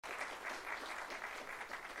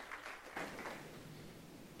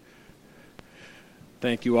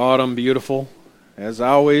Thank you, Autumn. Beautiful, as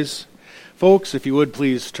always. Folks, if you would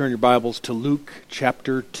please turn your Bibles to Luke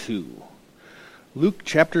chapter 2. Luke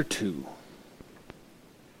chapter 2.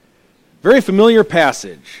 Very familiar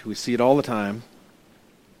passage. We see it all the time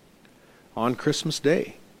on Christmas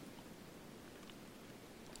Day.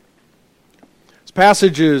 This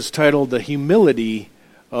passage is titled The Humility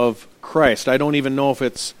of Christ. I don't even know if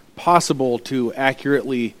it's possible to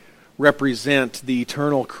accurately represent the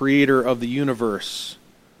eternal creator of the universe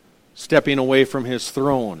stepping away from his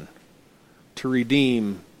throne to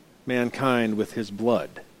redeem mankind with his blood.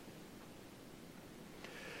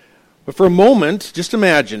 But for a moment, just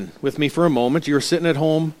imagine with me for a moment, you're sitting at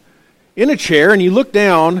home in a chair and you look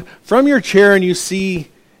down from your chair and you see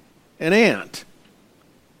an ant.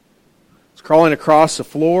 It's crawling across the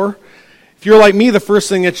floor. If you're like me, the first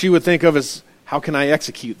thing that you would think of is, how can I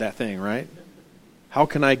execute that thing, right? How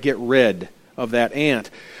can I get rid of that ant?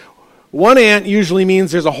 One ant usually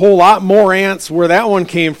means there's a whole lot more ants where that one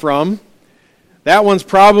came from. That one's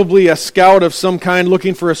probably a scout of some kind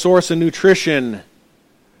looking for a source of nutrition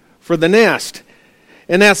for the nest.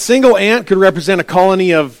 And that single ant could represent a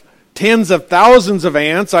colony of tens of thousands of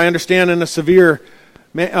ants. I understand in a severe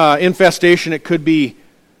infestation it could be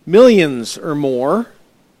millions or more.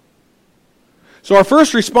 So our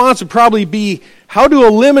first response would probably be how to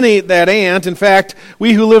eliminate that ant. In fact,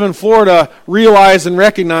 we who live in Florida realize and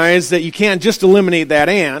recognize that you can't just eliminate that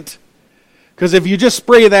ant, because if you just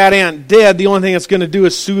spray that ant dead, the only thing it's going to do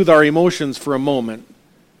is soothe our emotions for a moment.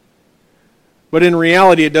 But in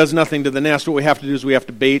reality, it does nothing to the nest. What we have to do is we have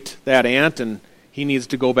to bait that ant, and he needs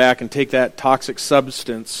to go back and take that toxic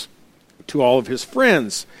substance to all of his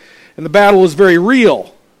friends. And the battle is very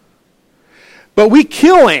real. But we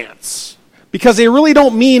kill ants because they really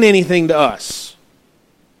don't mean anything to us.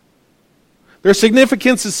 Their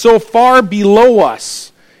significance is so far below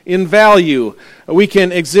us in value. We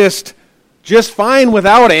can exist just fine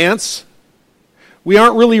without ants. We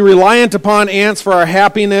aren't really reliant upon ants for our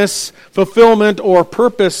happiness, fulfillment, or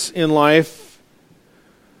purpose in life.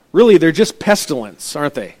 Really, they're just pestilence,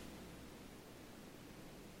 aren't they?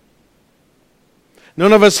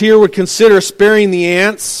 None of us here would consider sparing the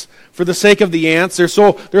ants for the sake of the ants. They're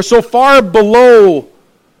so far below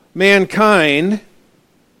mankind.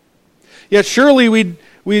 Yet surely we'd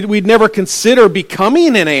never consider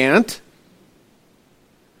becoming an ant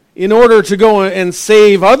in order to go and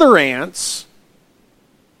save other ants.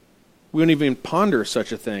 We wouldn't even ponder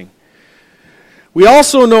such a thing. We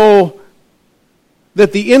also know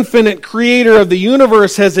that the infinite creator of the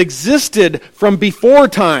universe has existed from before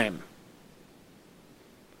time.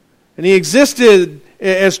 And he existed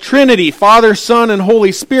as Trinity, Father, Son, and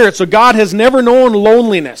Holy Spirit. So God has never known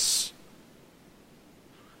loneliness.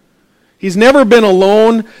 He's never been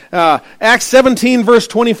alone. Acts 17 verse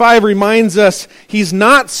 25 reminds us he's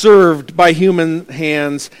not served by human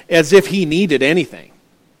hands as if he needed anything.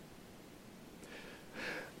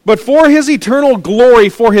 But for his eternal glory,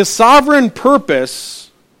 for his sovereign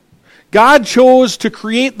purpose, God chose to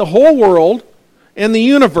create the whole world and the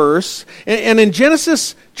universe. And in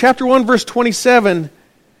Genesis chapter 1 verse 27,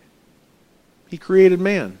 he created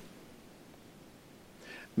man.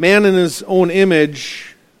 Man in his own image,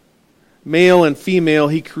 male and female,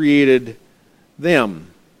 he created them.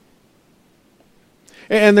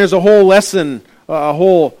 And there's a whole lesson, a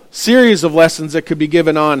whole series of lessons that could be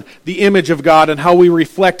given on the image of God and how we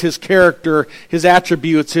reflect his character, his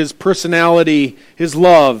attributes, his personality, his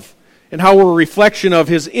love, and how we're a reflection of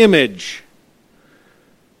his image.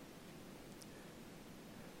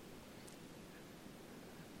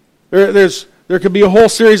 There could be a whole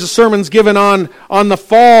series of sermons given on the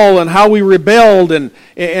fall and how we rebelled and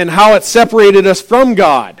how it separated us from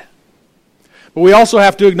God. But we also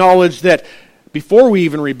have to acknowledge that before we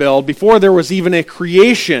even rebelled, before there was even a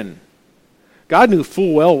creation, God knew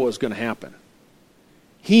full well what was going to happen.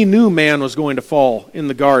 He knew man was going to fall in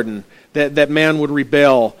the garden, that man would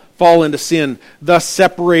rebel, fall into sin, thus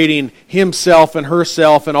separating himself and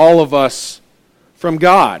herself and all of us from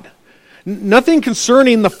God. Nothing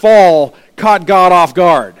concerning the fall caught God off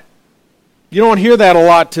guard. You don't hear that a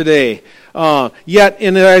lot today. Yet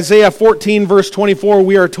in Isaiah 14 verse 24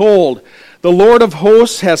 we are told, the Lord of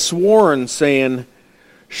hosts has sworn, saying,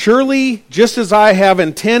 surely just as I have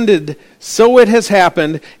intended, so it has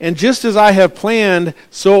happened, and just as I have planned,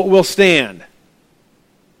 so it will stand.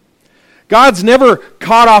 God's never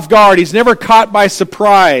caught off guard. He's never caught by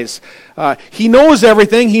surprise. He knows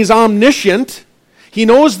everything. He's omniscient. He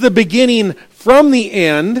knows the beginning from the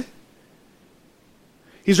end.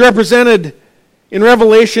 He's represented in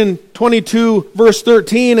Revelation 22, verse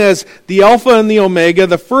 13, as the Alpha and the Omega,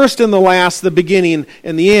 the first and the last, the beginning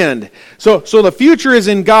and the end. So the future is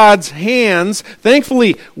in God's hands.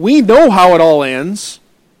 Thankfully, we know how it all ends,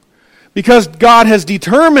 because God has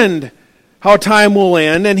determined how time will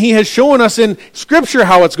end, and He has shown us in Scripture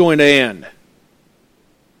how it's going to end.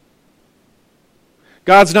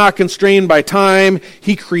 God's not constrained by time.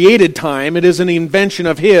 He created time. It is an invention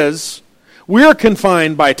of His. We're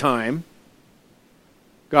confined by time.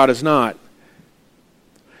 God is not.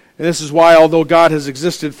 And this is why, although God has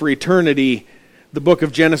existed for eternity, the book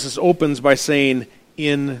of Genesis opens by saying,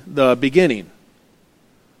 in the beginning.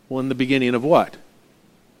 Well, in the beginning of what?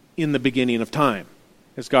 In the beginning of time,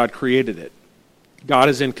 as God created it. God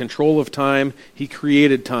is in control of time. He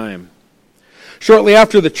created time. Shortly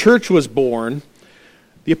after the church was born,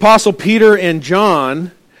 the Apostle Peter and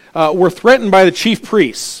John were threatened by the chief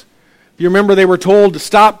priests. If you remember, they were told to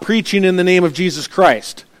stop preaching in the name of Jesus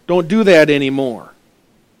Christ. Don't do that anymore.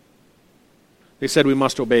 They said we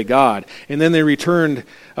must obey God. And then they returned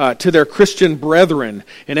to their Christian brethren.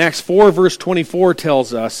 And Acts 4 verse 24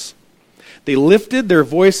 tells us, they lifted their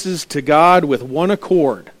voices to God with one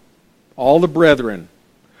accord, all the brethren.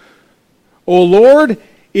 O Lord,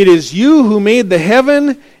 it is you who made the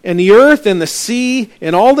heaven and the earth and the sea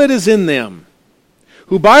and all that is in them,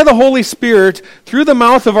 who by the Holy Spirit, through the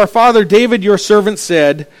mouth of our father David your servant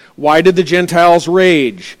said, why did the Gentiles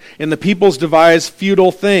rage, and the peoples devise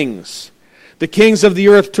futile things? The kings of the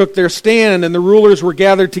earth took their stand, and the rulers were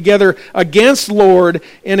gathered together against the Lord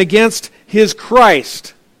and against His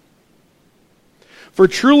Christ. For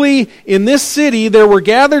truly in this city there were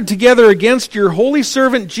gathered together against your holy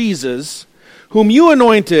servant Jesus, whom you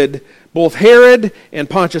anointed, both Herod and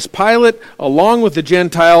Pontius Pilate, along with the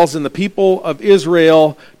Gentiles and the people of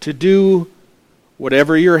Israel, to do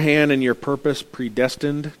whatever your hand and your purpose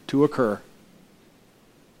predestined to occur.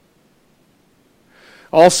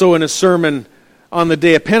 Also in his sermon on the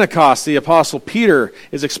day of Pentecost, the Apostle Peter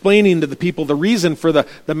is explaining to the people the reason for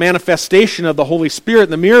the manifestation of the Holy Spirit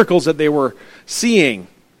and the miracles that they were seeing.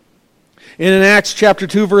 And in Acts chapter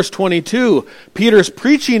 2, verse 22, Peter's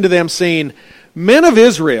preaching to them saying, men of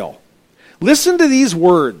Israel, listen to these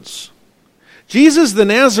words. Jesus the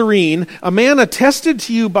Nazarene, a man attested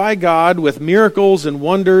to you by God with miracles and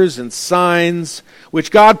wonders and signs,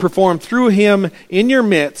 which God performed through him in your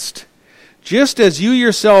midst, just as you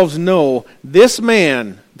yourselves know, this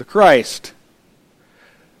man, the Christ,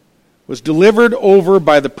 was delivered over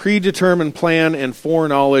by the predetermined plan and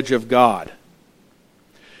foreknowledge of God.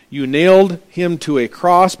 You nailed him to a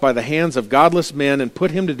cross by the hands of godless men and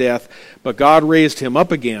put him to death, but God raised him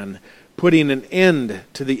up again, putting an end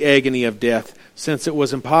to the agony of death, since it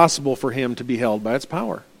was impossible for him to be held by its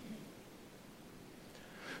power.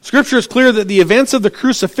 Scripture is clear that the events of the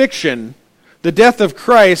crucifixion, the death of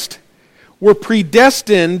Christ, were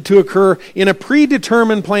predestined to occur in a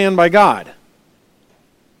predetermined plan by God.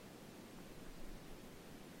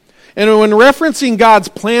 And when referencing God's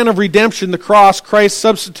plan of redemption, the cross, Christ's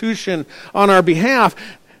substitution on our behalf,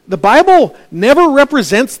 the Bible never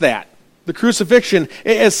represents that, the crucifixion,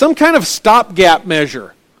 as some kind of stopgap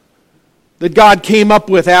measure that God came up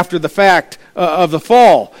with after the fact of the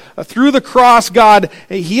fall. Through the cross, God,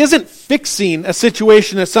 He isn't fixing a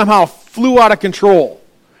situation that somehow flew out of control,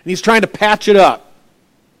 and He's trying to patch it up.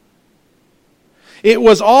 It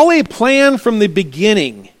was all a plan from the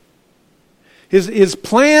beginning. His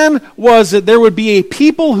plan was that there would be a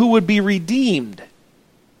people who would be redeemed.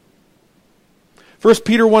 1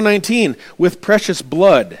 Peter 1:19, with precious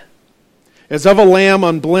blood, as of a lamb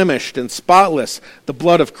unblemished and spotless, the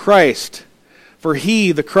blood of Christ. For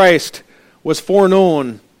He, the Christ, was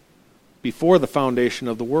foreknown before the foundation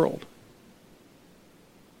of the world.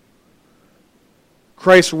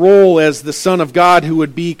 Christ's role as the Son of God who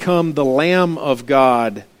would become the Lamb of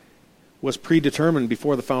God was predetermined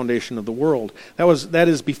before the foundation of the world. That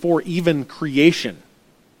is before even creation.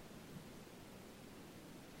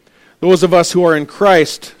 Those of us who are in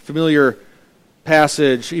Christ, familiar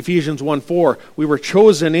passage, Ephesians 1:4, we were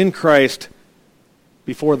chosen in Christ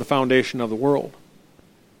before the foundation of the world.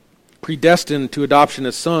 Predestined to adoption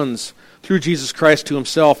as sons through Jesus Christ to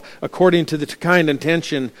Himself, according to the kind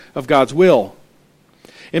intention of God's will.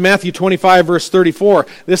 In Matthew 25, verse 34,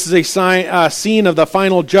 this is a scene of the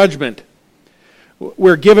final judgment.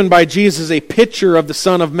 We're given by Jesus a picture of the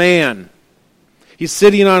Son of Man. He's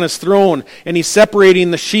sitting on His throne, and He's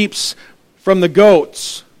separating the sheep from the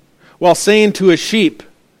goats, while saying to His sheep,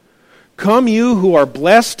 "Come you who are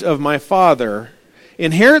blessed of my Father,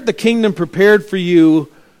 inherit the kingdom prepared for you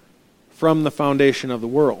from the foundation of the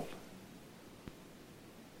world."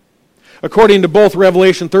 According to both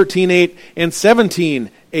Revelation 13:8 and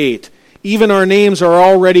 17:8, even our names are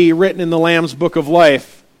already written in the Lamb's book of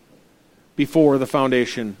life before the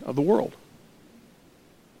foundation of the world.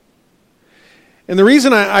 And the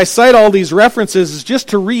reason I cite all these references is just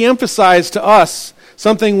to re-emphasize to us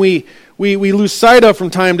something we lose sight of from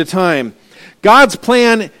time to time. God's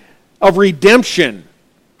plan of redemption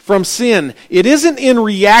from sin, it isn't in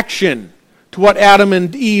reaction to what Adam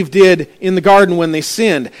and Eve did in the garden when they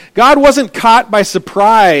sinned. God wasn't caught by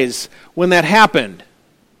surprise when that happened.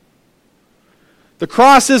 The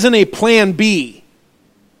cross isn't a plan B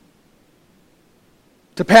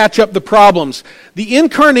to patch up the problems. The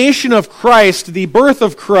incarnation of Christ, the birth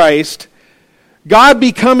of Christ, God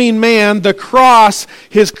becoming man, the cross,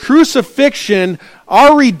 his crucifixion,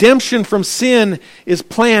 our redemption from sin is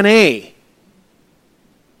plan A.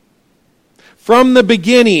 From the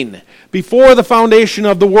beginning, before the foundation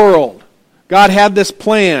of the world, God had this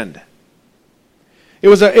planned. It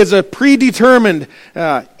was a predetermined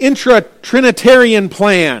intra-Trinitarian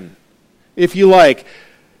plan, if you like.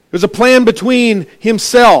 It was a plan between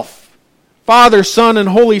himself, Father, Son, and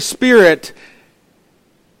Holy Spirit.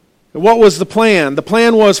 What was the plan? The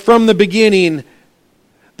plan was from the beginning,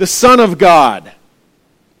 the Son of God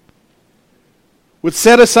would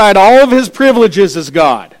set aside all of his privileges as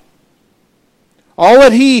God, all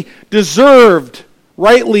that he deserved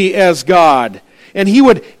rightly as God, and he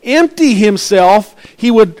would empty himself.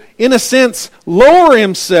 He would, in a sense, lower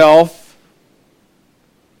himself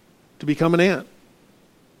to become an ant,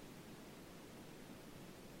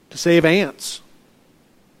 to save ants.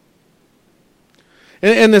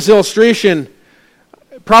 And this illustration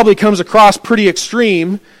probably comes across pretty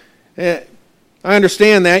extreme. I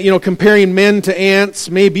understand that. Comparing men to ants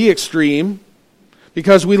may be extreme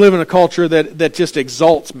because we live in a culture that just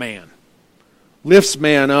exalts man, lifts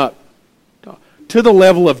man up to the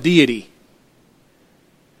level of deity.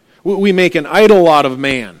 We make an idol out of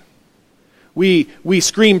man. We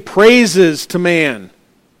scream praises to man.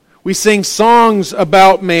 We sing songs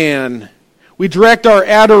about man. We direct our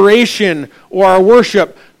adoration or our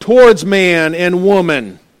worship towards man and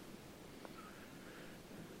woman.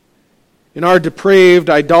 In our depraved,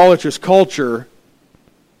 idolatrous culture,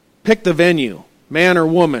 pick the venue, man or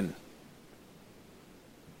woman.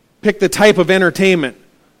 Pick the type of entertainment,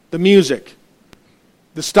 the music,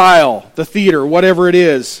 the style, the theater, whatever it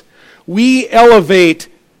is. We elevate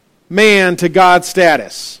man to God's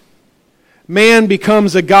status. Man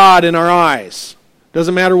becomes a god in our eyes.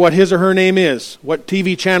 Doesn't matter what his or her name is, what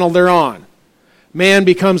TV channel they're on. Man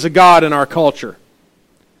becomes a god in our culture.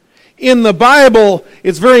 In the Bible,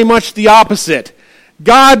 it's very much the opposite.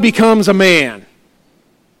 God becomes a man.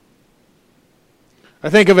 I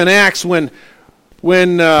think of in Acts when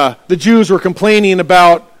the Jews were complaining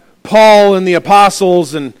about Paul and the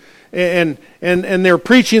apostles and they're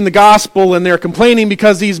preaching the gospel and they're complaining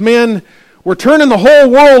because these men were turning the whole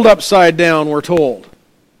world upside down, we're told.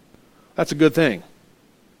 That's a good thing.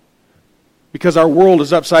 Because our world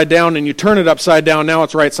is upside down and you turn it upside down, now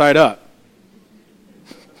it's right side up.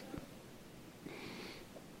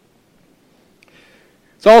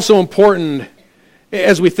 It's also important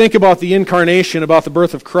as we think about the incarnation, about the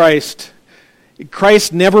birth of Christ,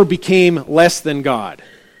 Christ never became less than God.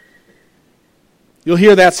 You'll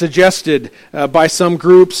hear that suggested by some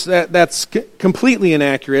groups. That's completely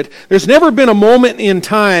inaccurate. There's never been a moment in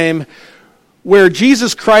time where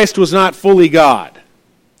Jesus Christ was not fully God.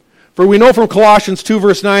 For we know from Colossians 2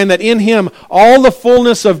 verse 9 that in him all the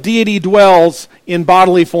fullness of deity dwells in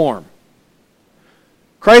bodily form.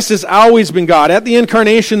 Christ has always been God. At the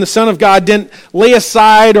incarnation, the Son of God didn't lay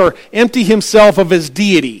aside or empty himself of his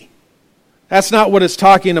deity. That's not what it's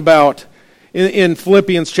talking about in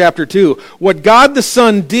Philippians chapter 2. What God the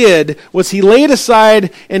Son did was he laid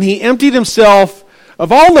aside and he emptied himself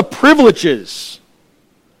of all the privileges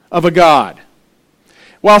of a God,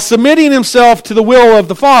 while submitting himself to the will of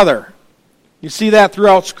the Father. You see that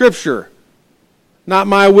throughout Scripture. Not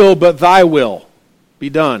my will, but thy will be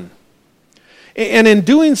done. And in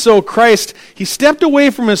doing so, Christ, he stepped away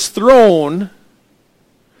from his throne,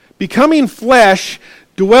 becoming flesh,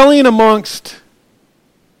 dwelling amongst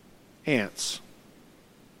ants.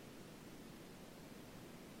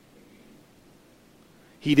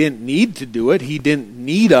 He didn't need to do it. He didn't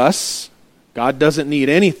need us. God doesn't need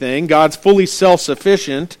anything. God's fully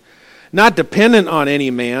self-sufficient, not dependent on any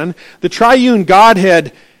man. The triune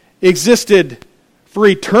Godhead existed for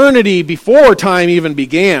eternity before time even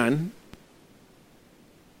began.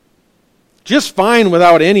 Just fine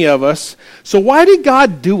without any of us. So why did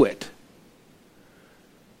God do it?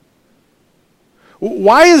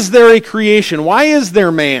 Why is there a creation? Why is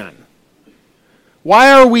there man?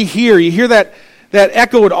 Why are we here? You hear that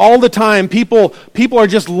echoed all the time. People are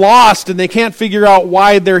just lost and they can't figure out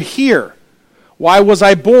why they're here. Why was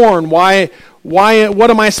I born? Why what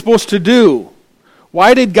am I supposed to do?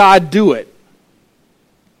 Why did God do it?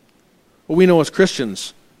 Well, we know as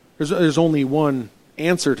Christians, there's only one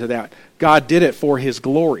answer to that. God did it for His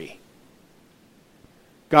glory.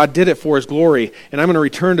 God did it for His glory. And I'm going to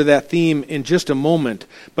return to that theme in just a moment.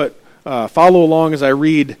 But follow along as I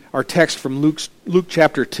read our text from Luke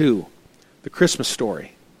chapter 2, the Christmas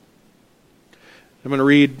story. I'm going to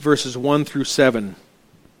read verses 1 through 7.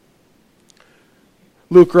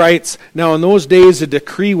 Luke writes, "Now in those days a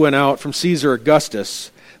decree went out from Caesar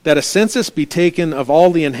Augustus that a census be taken of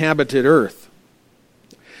all the inhabited earth.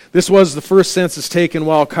 This was the first census taken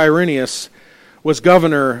while Quirinius was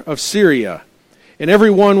governor of Syria. And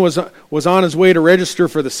everyone was on his way to register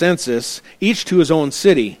for the census, each to his own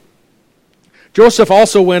city. Joseph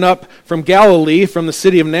also went up from Galilee, from the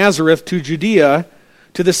city of Nazareth to Judea,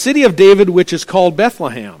 to the city of David, which is called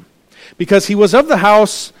Bethlehem, because he was of the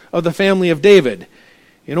house of the family of David,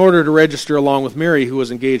 in order to register along with Mary, who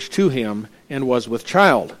was engaged to him and was with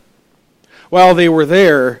child. While they were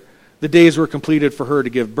there, the days were completed for her to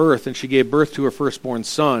give birth, and she gave birth to her firstborn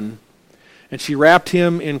son. And she wrapped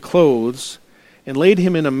him in clothes and laid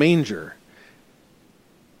him in a manger,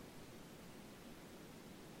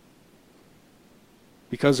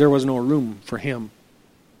 because there was no room for him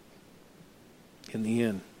in the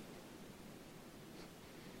inn."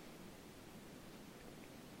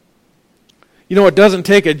 You know, it doesn't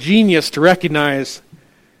take a genius to recognize,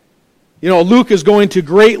 Luke is going to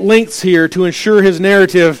great lengths here to ensure his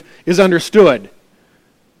narrative is understood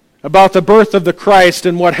about the birth of the Christ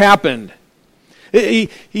and what happened.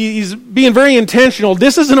 He's being very intentional.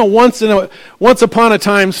 This isn't a once upon a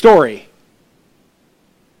time story.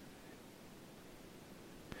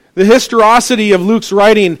 The historicity of Luke's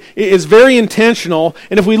writing is very intentional.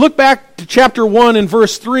 And if we look back to chapter 1 and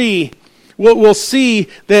verse 3, we'll see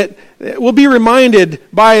that we'll be reminded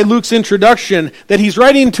by Luke's introduction that he's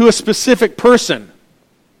writing to a specific person.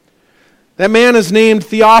 That man is named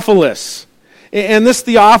Theophilus. And this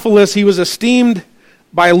Theophilus, he was esteemed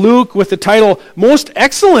by Luke with the title Most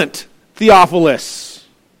Excellent Theophilus.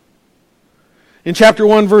 In chapter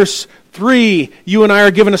 1, verse 3, you and I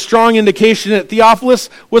are given a strong indication that Theophilus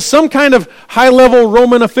was some kind of high-level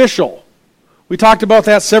Roman official. We talked about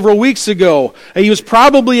that several weeks ago. He was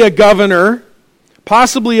probably a governor,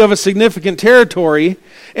 possibly of a significant territory.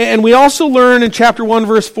 And we also learn in chapter 1,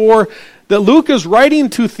 verse 4, that Luke is writing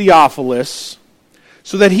to Theophilus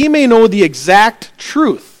so that he may know the exact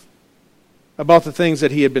truth about the things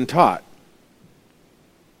that he had been taught.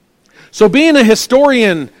 So being a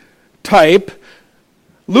historian type,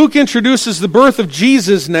 Luke introduces the birth of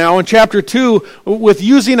Jesus now in chapter 2 with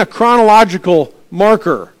using a chronological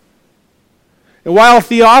marker. And while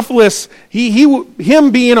Theophilus,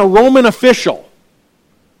 him being a Roman official,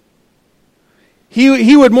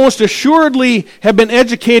 he would most assuredly have been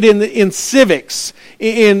educated in civics,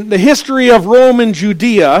 in the history of Rome and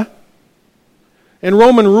Judea, and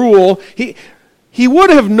Roman rule. He would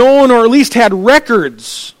have known, or at least had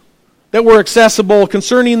records that were accessible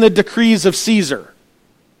concerning the decrees of Caesar.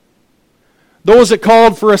 Those that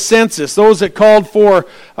called for a census, those that called for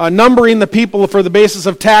numbering the people for the basis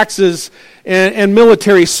of taxes and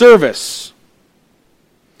military service.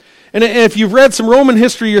 And if you've read some Roman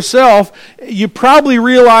history yourself, you probably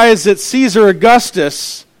realize that Caesar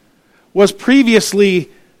Augustus was previously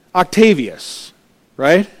Octavius,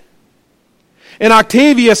 right? And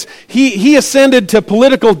Octavius, he ascended to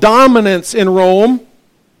political dominance in Rome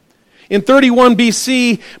in 31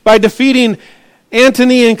 BC by defeating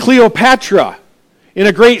Antony and Cleopatra in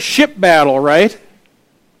a great ship battle, right?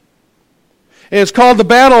 And it's called the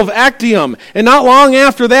Battle of Actium. And not long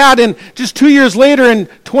after that, and just 2 years later in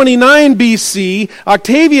 29 BC,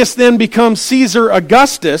 Octavius then becomes Caesar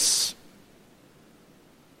Augustus,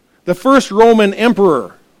 the first Roman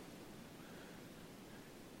emperor.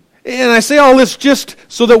 And I say all this just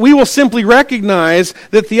so that we will simply recognize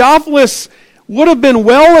that Theophilus would have been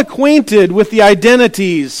well acquainted with the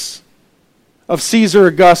identities of Caesar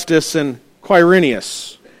Augustus and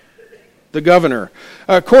Quirinius, the governor.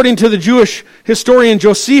 According to the Jewish historian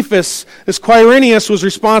Josephus, this Quirinius was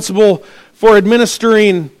responsible for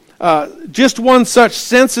administering just one such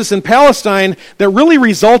census in Palestine that really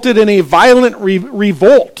resulted in a violent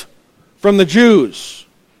revolt from the Jews.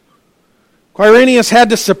 Quirinius had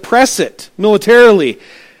to suppress it militarily.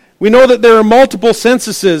 We know that there are multiple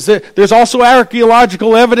censuses. There's also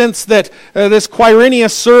archaeological evidence that this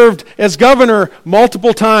Quirinius served as governor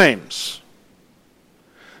multiple times.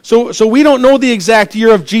 So we don't know the exact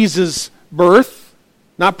year of Jesus' birth.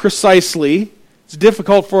 not precisely. It's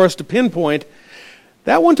difficult for us to pinpoint.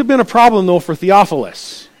 That wouldn't have been a problem, though, for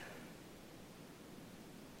Theophilus.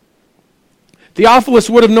 Theophilus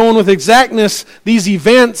would have known with exactness these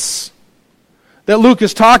events that Luke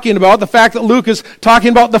is talking about. The fact that Luke is talking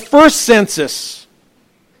about the first census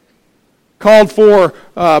called for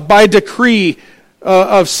by decree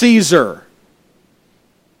of Caesar.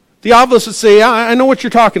 Theophilus would say, I know what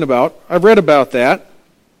you're talking about. I've read about that.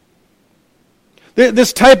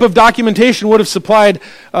 This type of documentation would have supplied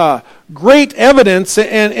great evidence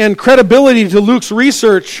and credibility to Luke's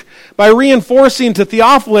research by reinforcing to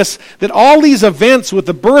Theophilus that all these events with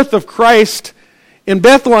the birth of Christ in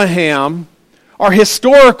Bethlehem are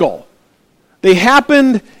historical. They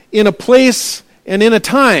happened in a place and in a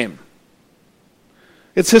time.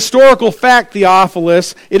 It's historical fact,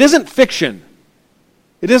 Theophilus. It isn't fiction.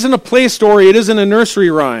 It isn't a play story. It isn't a nursery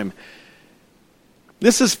rhyme.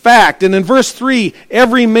 This is fact. And in verse 3,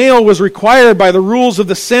 every male was required by the rules of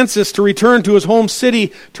the census to return to his home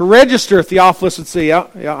city to register. Theophilus would say, yeah,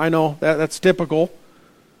 I know. That's typical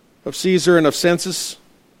of Caesar and of census.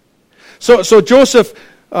 So Joseph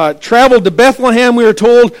traveled to Bethlehem, we are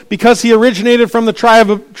told, because he originated from the tribe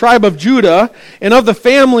of Judah and of the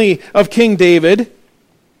family of King David.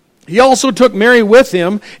 He also took Mary with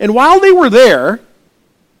him. And while they were there,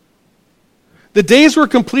 the days were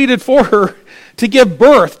completed for her to give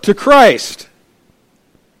birth to Christ.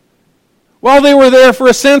 While they were there for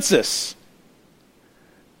a census.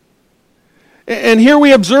 And here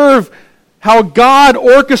we observe how God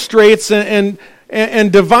orchestrates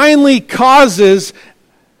and divinely causes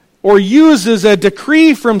or uses a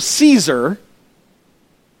decree from Caesar,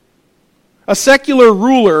 a secular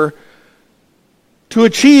ruler, to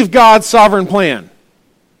achieve God's sovereign plan,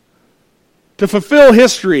 to fulfill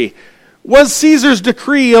history. Was Caesar's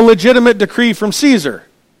decree a legitimate decree from Caesar?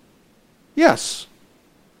 Yes.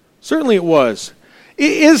 Certainly it was.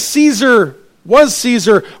 Was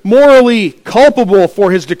Caesar morally culpable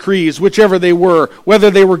for his decrees, whichever they were,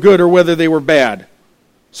 whether they were good or whether they were bad?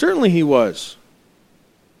 Certainly he was.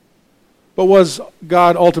 But was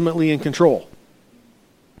God ultimately in control?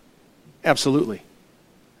 Absolutely.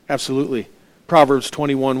 Absolutely. Proverbs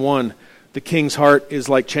 21:1, the king's heart is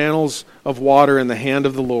like channels of water in the hand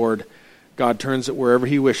of the Lord. God turns it wherever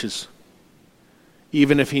he wishes,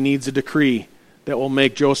 even if he needs a decree that will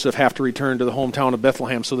make Joseph have to return to the hometown of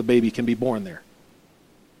Bethlehem so the baby can be born there.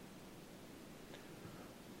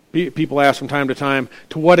 People ask from time to time,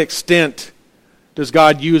 to what extent does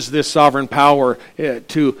God use this sovereign power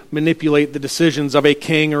to manipulate the decisions of a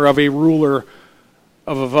king or of a ruler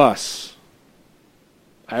of us?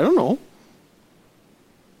 I don't know.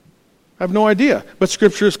 I have no idea. But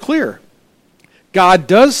Scripture is clear. God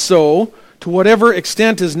does so to whatever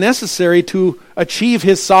extent is necessary to achieve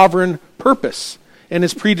his sovereign purpose and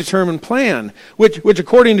his predetermined plan, which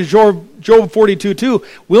according to Job 42:2,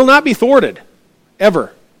 will not be thwarted,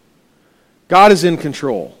 ever. God is in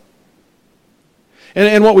control.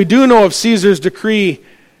 And what we do know of Caesar's decree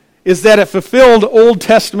is that it fulfilled Old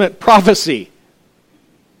Testament prophecy.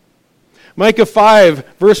 Micah 5,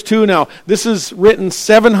 verse 2 now. This is written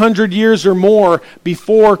 700 years or more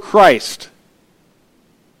before Christ.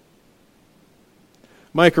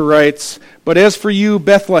 Micah writes, "But as for you,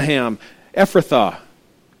 Bethlehem, Ephrathah,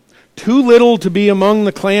 too little to be among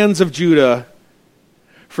the clans of Judah,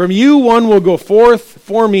 from you one will go forth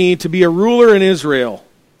for me to be a ruler in Israel.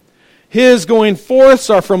 His going forths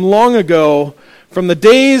are from long ago, from the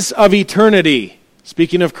days of eternity."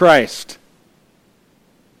 Speaking of Christ.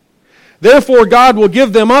 "Therefore God will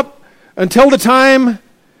give them up until the time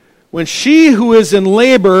when she who is in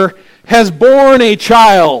labor has borne a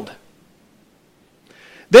child.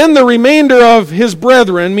 Then the remainder of his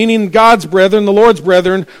brethren," meaning God's brethren, the Lord's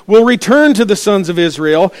brethren, "will return to the sons of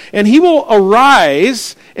Israel, and he will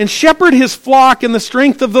arise and shepherd his flock in the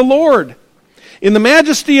strength of the Lord, in the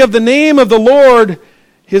majesty of the name of the Lord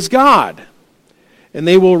his God. And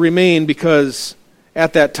they will remain, because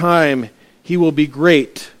at that time he will be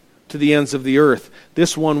great to the ends of the earth.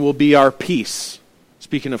 This one will be our peace."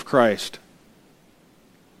 Speaking of Christ.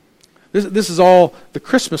 This is all the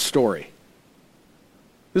Christmas story.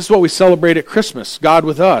 This is what we celebrate at Christmas, God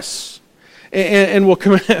with us. And we'll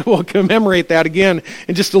commemorate that again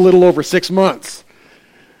in just a little over 6 months.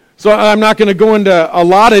 So I'm not going to go into a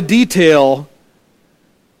lot of detail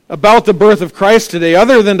about the birth of Christ today,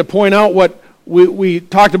 other than to point out what we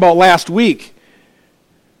talked about last week.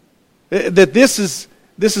 That this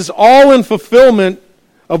is all in fulfillment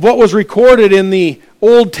of what was recorded in the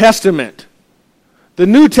Old Testament. The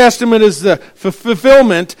New Testament is the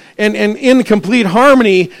fulfillment and in complete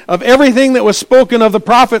harmony of everything that was spoken of the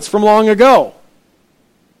prophets from long ago.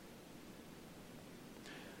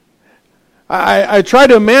 I tried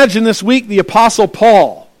to imagine this week the Apostle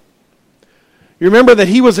Paul. You remember that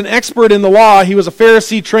he was an expert in the law. He was a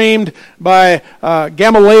Pharisee trained by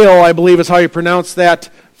Gamaliel, I believe is how you pronounce that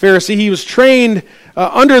Pharisee. He was trained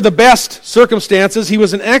under the best circumstances. He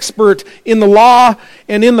was an expert in the law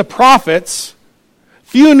and in the prophets.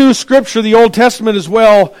 Few knew Scripture, the Old Testament, as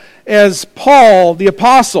well as Paul, the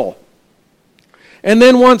apostle. And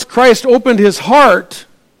then once Christ opened his heart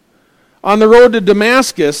on the road to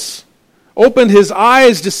Damascus, opened his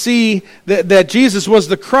eyes to see that Jesus was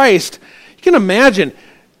the Christ, you can imagine,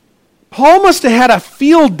 Paul must have had a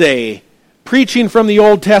field day preaching from the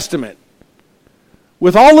Old Testament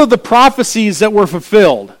with all of the prophecies that were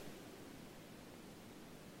fulfilled.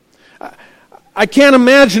 I can't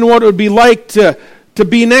imagine what it would be like to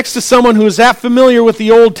be next to someone who is that familiar with the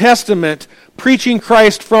Old Testament, preaching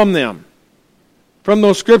Christ from them, from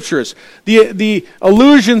those scriptures. The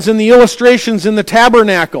allusions and the illustrations in the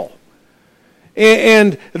tabernacle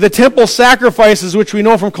and the temple sacrifices, which we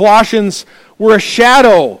know from Colossians, were a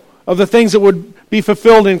shadow of the things that would be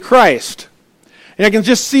fulfilled in Christ. And I can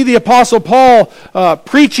just see the Apostle Paul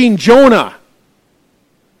preaching Jonah.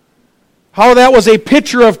 How that was a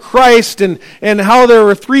picture of Christ, and how there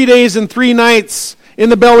were 3 days and 3 nights in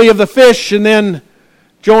the belly of the fish, and then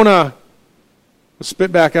Jonah was spit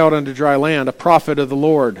back out onto dry land, a prophet of the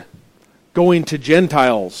Lord, going to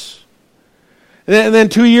Gentiles. And then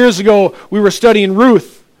 2 years ago, we were studying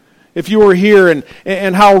Ruth, if you were here,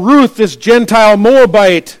 and how Ruth, this Gentile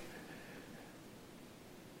Moabite,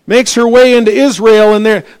 makes her way into Israel,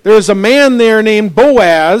 and there's a man there named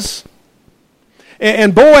Boaz,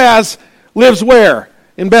 and Boaz lives where?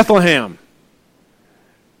 In Bethlehem.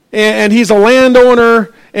 And he's a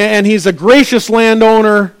landowner, and he's a gracious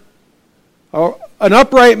landowner, an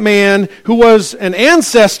upright man who was an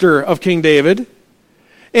ancestor of King David,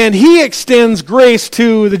 and he extends grace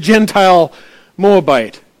to the Gentile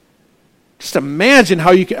Moabite. Just imagine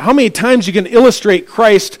how many times you can illustrate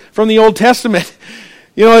Christ from the Old Testament.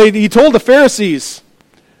 You know, he told the Pharisees,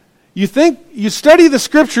 you study the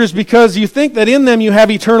Scriptures because you think that in them you have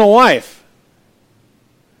eternal life.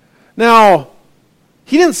 Now,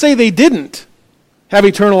 he didn't say they didn't have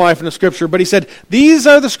eternal life in the Scripture, but he said, these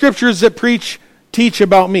are the Scriptures that teach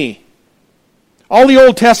about me. All the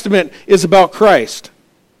Old Testament is about Christ.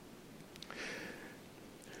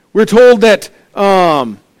 We're told that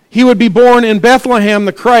he would be born in Bethlehem,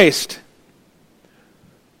 the Christ.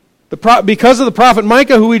 Because of the prophet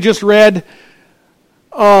Micah, who we just read,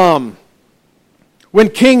 when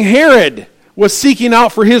King Herod was seeking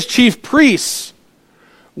out for his chief priests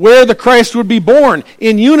where the Christ would be born,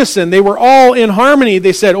 in unison, they were all in harmony.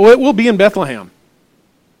 They said, it will be in Bethlehem.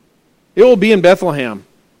 It will be in Bethlehem.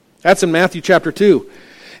 That's in Matthew chapter 2.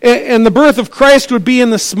 And the birth of Christ would be in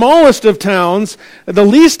the smallest of towns, the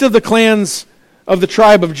least of the clans of the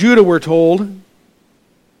tribe of Judah, we're told.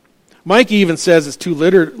 Micah even says it's too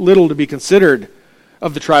little to be considered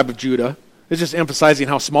of the tribe of Judah. It's just emphasizing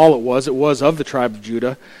how small it was. It was of the tribe of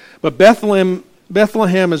Judah. But Bethlehem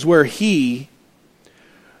is where he,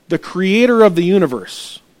 the creator of the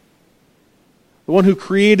universe, the one who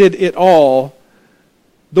created it all,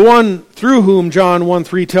 the one through whom John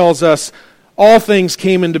 1:3 tells us all things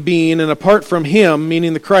came into being, and apart from him,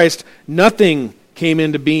 meaning the Christ, nothing came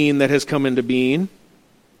into being that has come into being.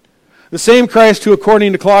 The same Christ who,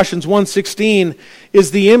 according to Colossians 1:16,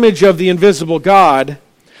 is the image of the invisible God,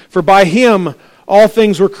 for by him all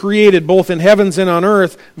things were created, both in heavens and on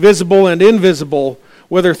earth, visible and invisible,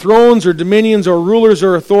 whether thrones or dominions or rulers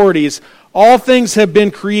or authorities, all things have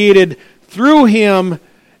been created through him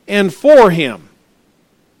and for him.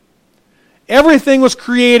 Everything was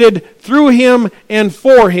created through him and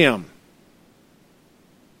for him.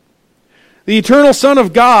 The eternal Son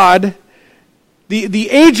of God, the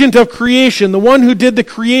agent of creation, the one who did the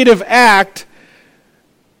creative act,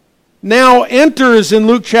 now enters in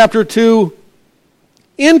Luke chapter 2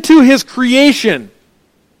 into his creation,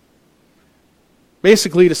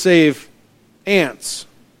 basically to save ants.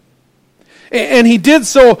 And he did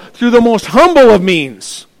so through the most humble of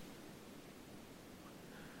means.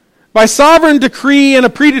 By sovereign decree and a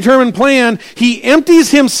predetermined plan, he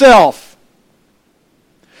empties himself.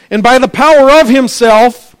 And by the power of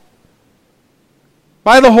himself,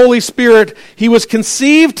 by the Holy Spirit, he was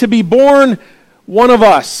conceived to be born one of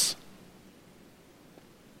us.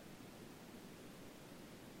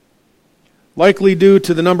 Likely due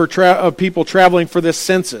to the number of people traveling for this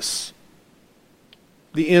census.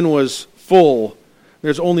 The inn was full.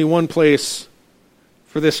 There's only one place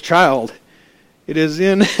for this child. It is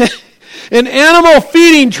in an animal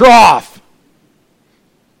feeding trough.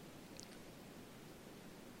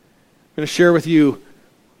 I'm going to share with you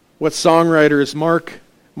what songwriters Mark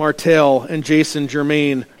Martel and Jason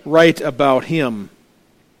Germain write about him.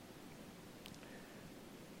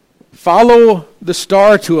 Follow the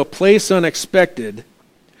star to a place unexpected.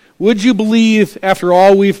 Would you believe, after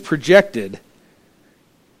all we've projected,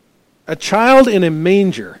 a child in a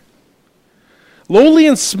manger, lowly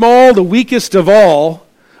and small, the weakest of all,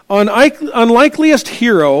 unlikeliest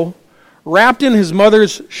hero, wrapped in his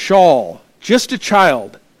mother's shawl, just a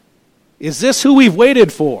child. Is this who we've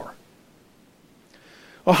waited for?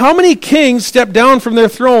 Well, how many kings stepped down from their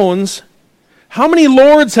thrones? How many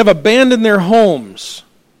lords have abandoned their homes?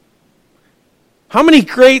 How many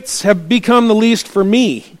greats have become the least for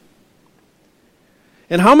me?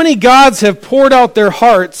 And how many gods have poured out their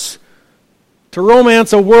hearts to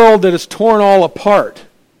romance a world that is torn all apart?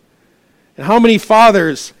 And how many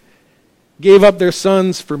fathers gave up their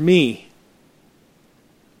sons for me?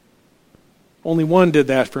 Only one did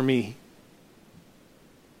that for me.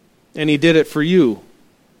 And he did it for you.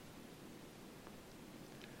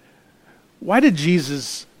 Why did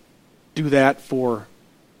Jesus do that for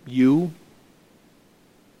you?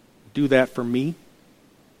 Do that for me?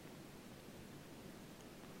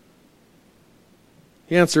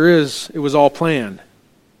 The answer is, it was all planned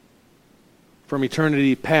from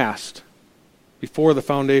eternity past, before the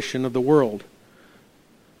foundation of the world.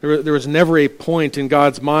 There was never a point in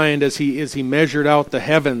God's mind as he measured out the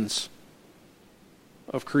heavens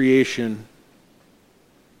of creation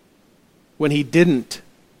when he didn't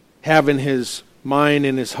have in his mind,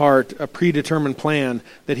 in his heart, a predetermined plan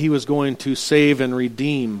that he was going to save and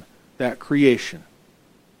redeem that creation.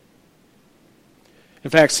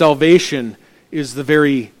 In fact, salvation is the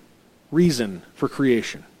very reason for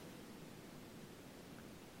creation.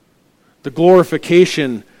 The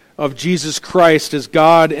glorification of Jesus Christ as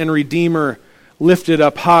God and Redeemer lifted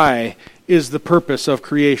up high is the purpose of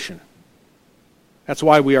creation. That's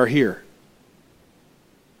why we are here.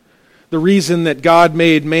 The reason that God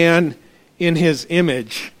made man in his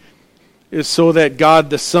image is so that God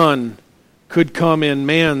the Son could come in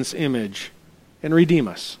man's image and redeem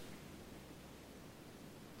us,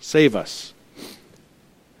 save us.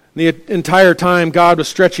 The entire time God was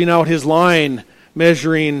stretching out his line,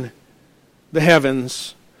 measuring the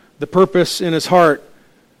heavens, the purpose in his heart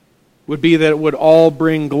would be that it would all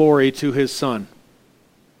bring glory to his Son.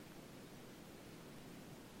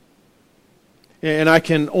 And I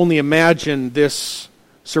can only imagine this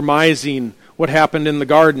surmising what happened in the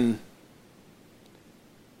garden.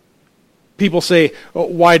 People say, oh,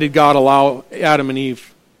 why did God allow Adam and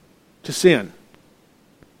Eve to sin?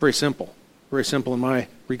 Very simple. Very simple in my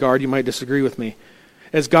regard. You might disagree with me.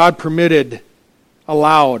 As God permitted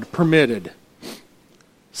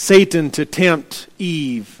Satan to tempt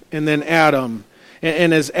Eve and then Adam.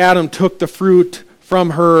 And as Adam took the fruit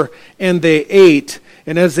from her and they ate,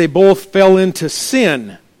 and as they both fell into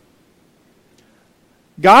sin,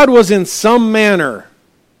 God was in some manner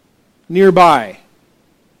nearby,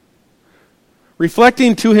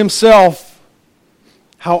 reflecting to himself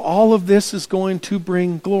how all of this is going to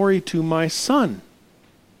bring glory to my Son.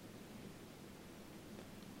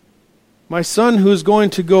 My Son who is going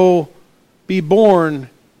to go be born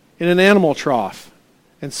in an animal trough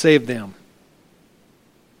and save them.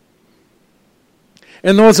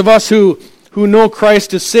 And those of us who know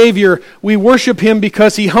Christ as Savior, we worship him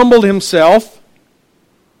because he humbled himself.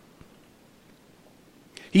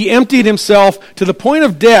 He emptied himself to the point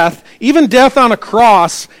of death, even death on a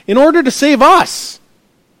cross, in order to save us.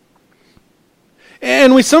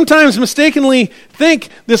 And we sometimes mistakenly think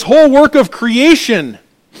this whole work of creation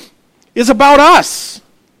is about us.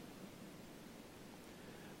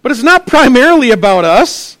 But it's not primarily about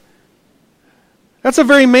us. That's a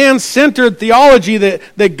very man-centered theology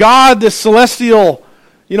that God, this celestial,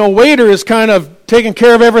 waiter, is kind of taking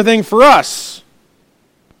care of everything for us.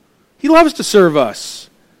 He loves to serve us.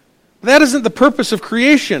 That isn't the purpose of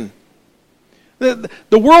creation. The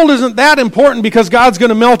world isn't that important because God's going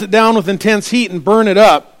to melt it down with intense heat and burn it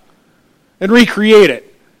up and recreate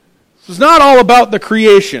it. So it's not all about the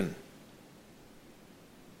creation.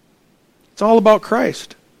 It's all about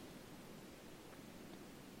Christ.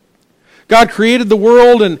 God created the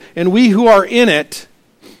world and we who are in it,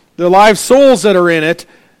 the live souls that are in it,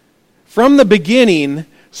 from the beginning,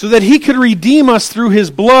 so that he could redeem us through his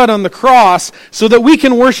blood on the cross, so that we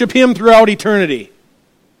can worship him throughout eternity.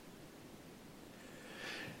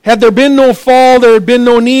 Had there been no fall, there had been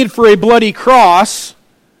no need for a bloody cross.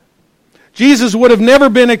 Jesus would have never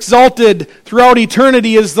been exalted throughout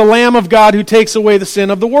eternity as the Lamb of God who takes away the sin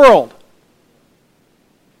of the world.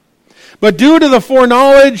 But due to the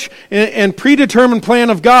foreknowledge and predetermined plan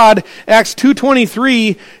of God, Acts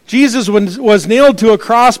 2:23, Jesus was nailed to a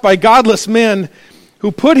cross by godless men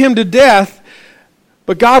who put him to death,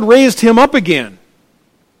 but God raised him up again.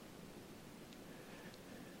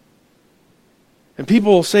 And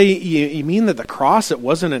people will say, you mean that the cross, it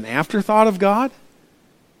wasn't an afterthought of God?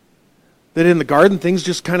 That in the garden things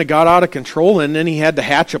just kind of got out of control and then he had to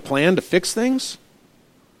hatch a plan to fix things?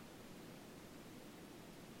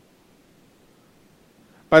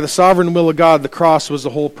 By the sovereign will of God, the cross was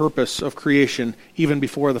the whole purpose of creation, even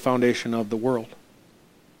before the foundation of the world.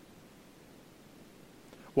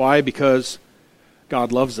 Why? Because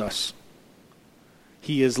God loves us.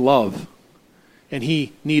 He is love. And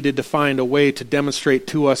he needed to find a way to demonstrate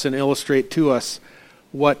to us and illustrate to us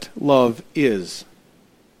what love is.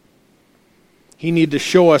 He needed to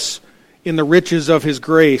show us in the riches of his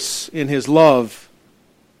grace, in his love,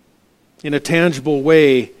 in a tangible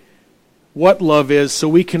way, what love is, so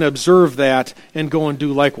we can observe that and go and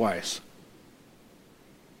do likewise.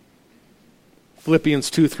 Philippians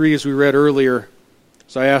 2:3, as we read earlier,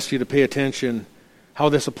 so I asked you to pay attention how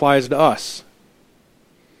this applies to us.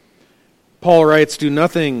 Paul writes, "Do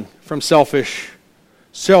nothing from selfishness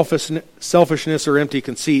or empty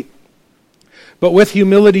conceit, but with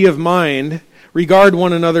humility of mind, regard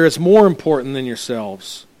one another as more important than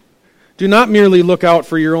yourselves. Do not merely look out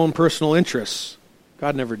for your own personal interests."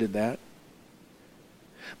 God never did that.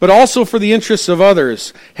 "But also for the interests of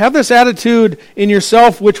others. Have this attitude in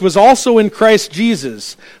yourself which was also in Christ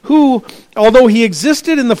Jesus, who, although he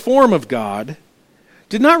existed in the form of God,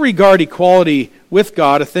 did not regard equality with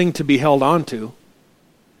God a thing to be held on to.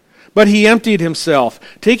 But he emptied himself,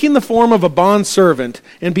 taking the form of a bondservant,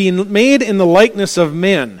 and being made in the likeness of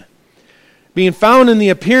men. Being found in the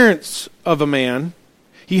appearance of a man,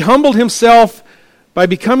 he humbled himself by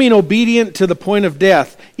becoming obedient to the point of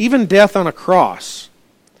death, even death on a cross.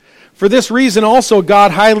 For this reason also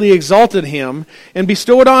God highly exalted him, and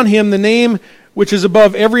bestowed on him the name which is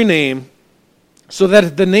above every name, so that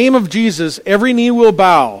at the name of Jesus every knee will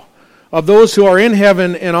bow, of those who are in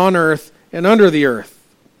heaven and on earth and under the earth,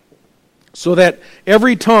 so that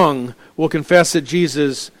every tongue will confess that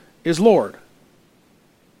Jesus is Lord."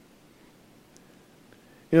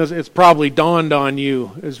 You know, it's probably dawned on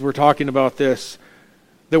you as we're talking about this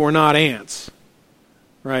that we're not ants,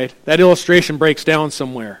 right? That illustration breaks down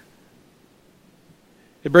somewhere.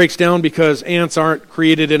 It breaks down because ants aren't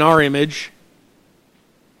created in our image,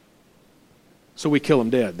 so we kill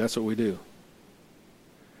them dead. That's what we do.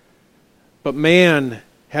 But man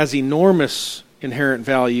has enormous inherent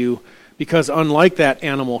value because unlike that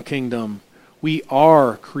animal kingdom, we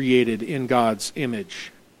are created in God's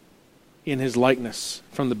image, in his likeness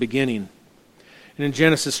from the beginning. And in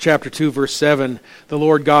Genesis chapter 2, verse 7, the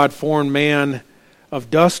Lord God formed man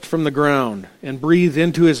of dust from the ground and breathed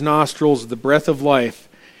into his nostrils the breath of life,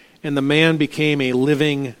 and the man became a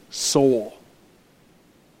living soul.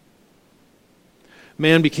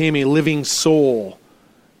 Man became a living soul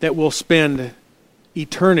that will spend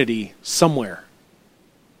eternity somewhere.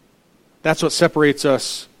 That's what separates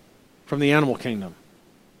us from the animal kingdom.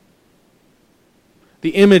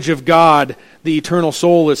 The image of God, the eternal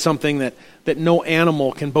soul, is something that no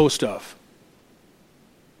animal can boast of.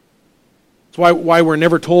 It's why we're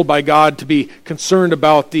never told by God to be concerned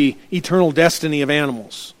about the eternal destiny of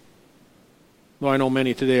animals. Though I know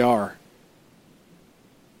many today are.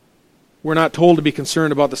 We're not told to be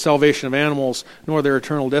concerned about the salvation of animals nor their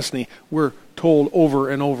eternal destiny. We're told over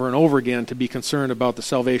and over and over again to be concerned about the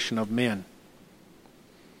salvation of men.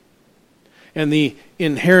 And the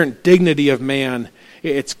inherent dignity of man,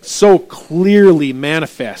 it's so clearly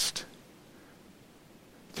manifest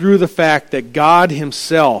through the fact that God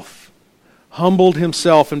himself humbled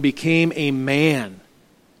himself and became a man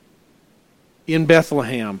in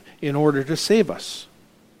Bethlehem in order to save us.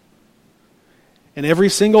 And every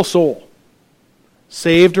single soul,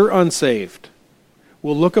 saved or unsaved,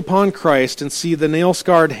 will look upon Christ and see the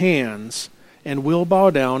nail-scarred hands and will bow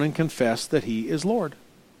down and confess that he is Lord.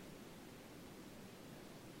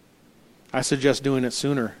 I suggest doing it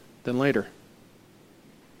sooner than later.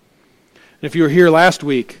 And if you were here last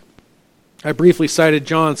week, I briefly cited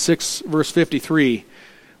John 6, verse 53,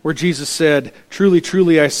 where Jesus said, "Truly,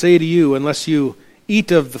 truly, I say to you, unless you eat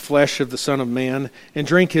of the flesh of the Son of Man and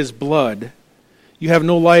drink his blood, you have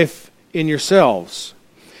no life in yourselves.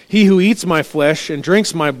 He who eats my flesh and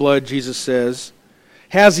drinks my blood," Jesus says,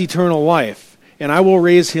 "has eternal life, and I will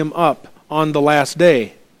raise him up on the last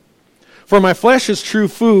day. For my flesh is true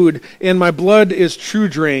food, and my blood is true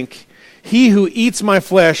drink. He who eats my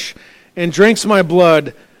flesh and drinks my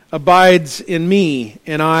blood abides in me,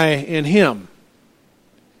 and I in him."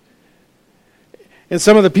 And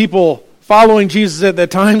some of the people following Jesus at that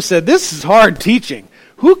time said, "This is hard teaching.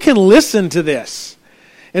 Who can listen to this?"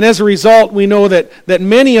 And as a result, we know that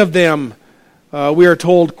many of them, we are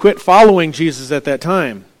told, quit following Jesus at that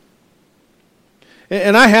time.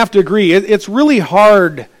 And I have to agree, it's really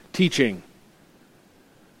hard teaching.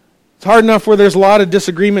 It's hard enough where there's a lot of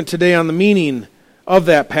disagreement today on the meaning of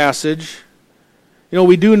that passage.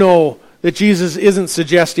 We do know that Jesus isn't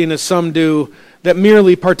suggesting, as some do, that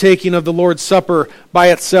merely partaking of the Lord's Supper by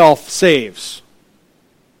itself saves.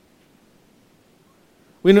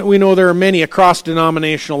 We know there are many across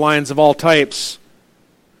denominational lines of all types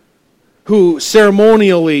who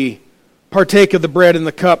ceremonially partake of the bread and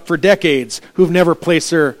the cup for decades, who've never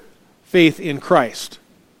placed their faith in Christ.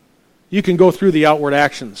 You can go through the outward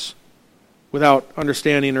actions without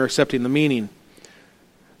understanding or accepting the meaning.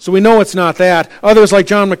 So we know it's not that. Others, like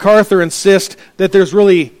John MacArthur, insist that there's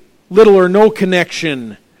really little or no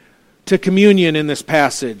connection to communion in this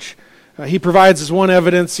passage. He provides as one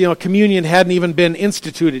evidence, communion hadn't even been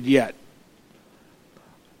instituted yet.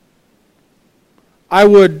 I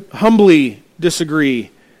would humbly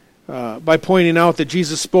disagree by pointing out that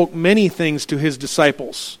Jesus spoke many things to his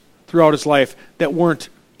disciples throughout his life that weren't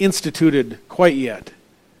instituted quite yet,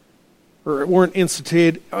 or weren't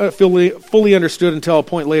instituted, fully understood until a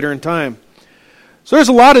point later in time. So there's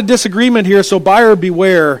a lot of disagreement here, so buyer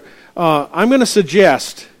beware. I'm going to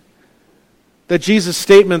suggest that Jesus'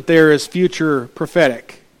 statement there is future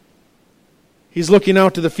prophetic. He's looking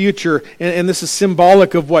out to the future, and this is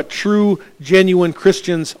symbolic of what true, genuine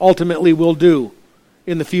Christians ultimately will do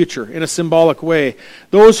in the future, in a symbolic way.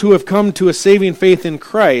 Those who have come to a saving faith in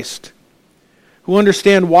Christ, who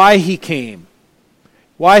understand why he came,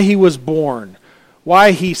 why he was born,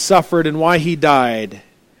 why he suffered, and why he died.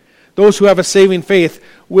 Those who have a saving faith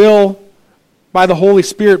will, by the Holy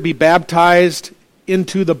Spirit, be baptized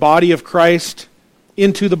into the body of Christ,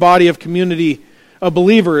 into the body of community of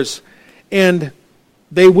believers, and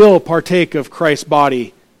they will partake of Christ's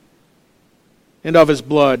body and of his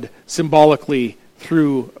blood symbolically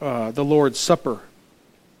through the Lord's Supper.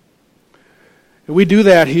 And we do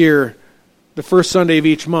that here the first Sunday of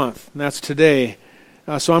each month, and that's today.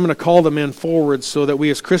 So I'm going to call them in forward so that we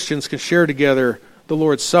as Christians can share together the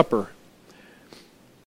Lord's Supper.